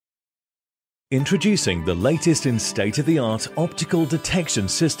Introducing the latest in state-of-the-art optical detection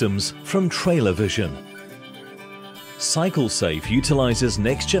systems from Trailer Vision. CycleSafe utilizes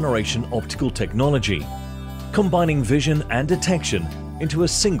next-generation optical technology, combining vision and detection into a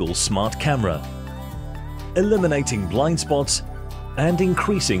single smart camera, eliminating blind spots and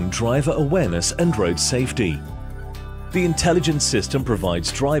increasing driver awareness and road safety. The intelligent system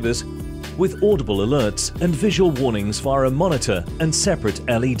provides drivers with audible alerts and visual warnings via a monitor and separate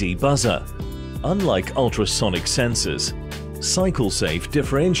LED buzzer. Unlike ultrasonic sensors, CycleSafe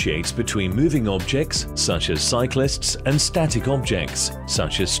differentiates between moving objects such as cyclists and static objects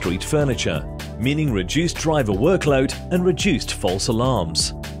such as street furniture, meaning reduced driver workload and reduced false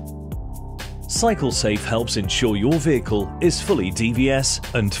alarms. CycleSafe helps ensure your vehicle is fully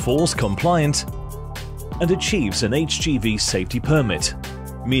DVS and FORS compliant and achieves an HGV Safety Permit,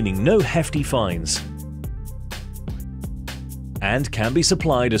 meaning no hefty fines, and can be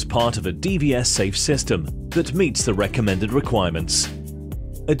supplied as part of a DVS safe system that meets the recommended requirements.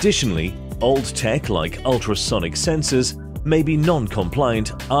 Additionally, old tech like ultrasonic sensors may be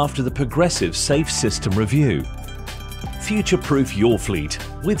non-compliant after the progressive safe system review. Future-proof your fleet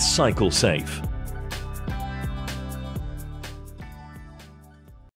with CycleSafe.